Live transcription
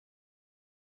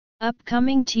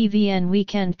Upcoming tvN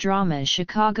weekend drama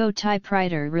Chicago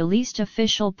Typewriter released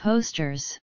official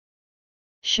posters.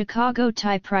 Chicago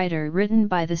Typewriter, written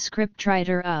by the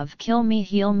scriptwriter of Kill Me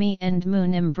Heal Me and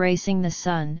Moon Embracing the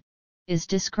Sun, is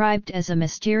described as a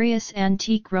mysterious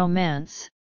antique romance.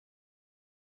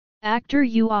 Actor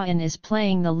Yoo Ah In is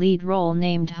playing the lead role,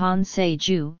 named Han Se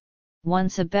Joo,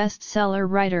 once a bestseller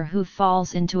writer who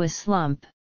falls into a slump.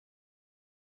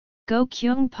 Go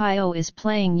Kyung Pyo is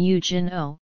playing Yoo Jin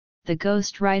Oh, the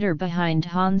ghostwriter behind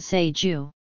Han Se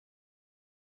Joo.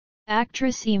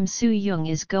 Actress Im Soo Jung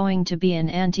is going to be an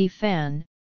anti-fan,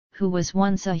 who was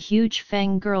once a huge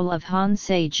fangirl of Han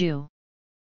Se Joo.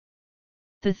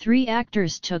 The three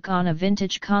actors took on a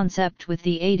vintage concept with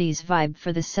the 80s vibe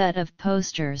for the set of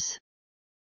posters.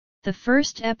 The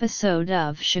first episode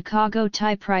of Chicago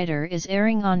Typewriter is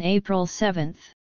airing on April 7.